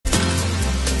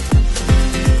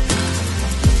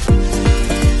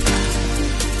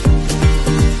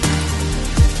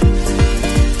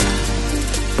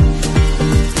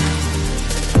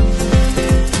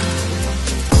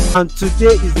and today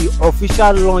is the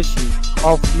official launching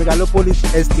of Megalopolis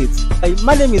Estate.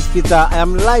 My name is Peter. I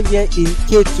am live here in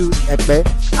K2 Epe,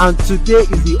 and today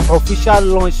is the official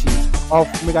launching of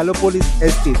Megalopolis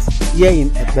Estate here in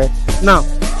Epe. Now,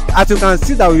 as you can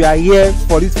see that we are here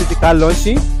for this physical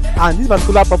launching, and this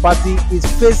particular property is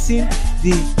facing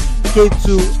the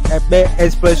K2 Epe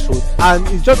Express Road, and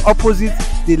it's just opposite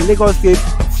the Lagos State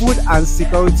Food and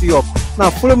Security Hub. Now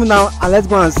follow me now and let's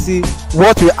go and see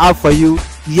what we have for you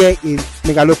here in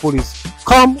Megalopolis.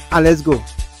 Come and let's go.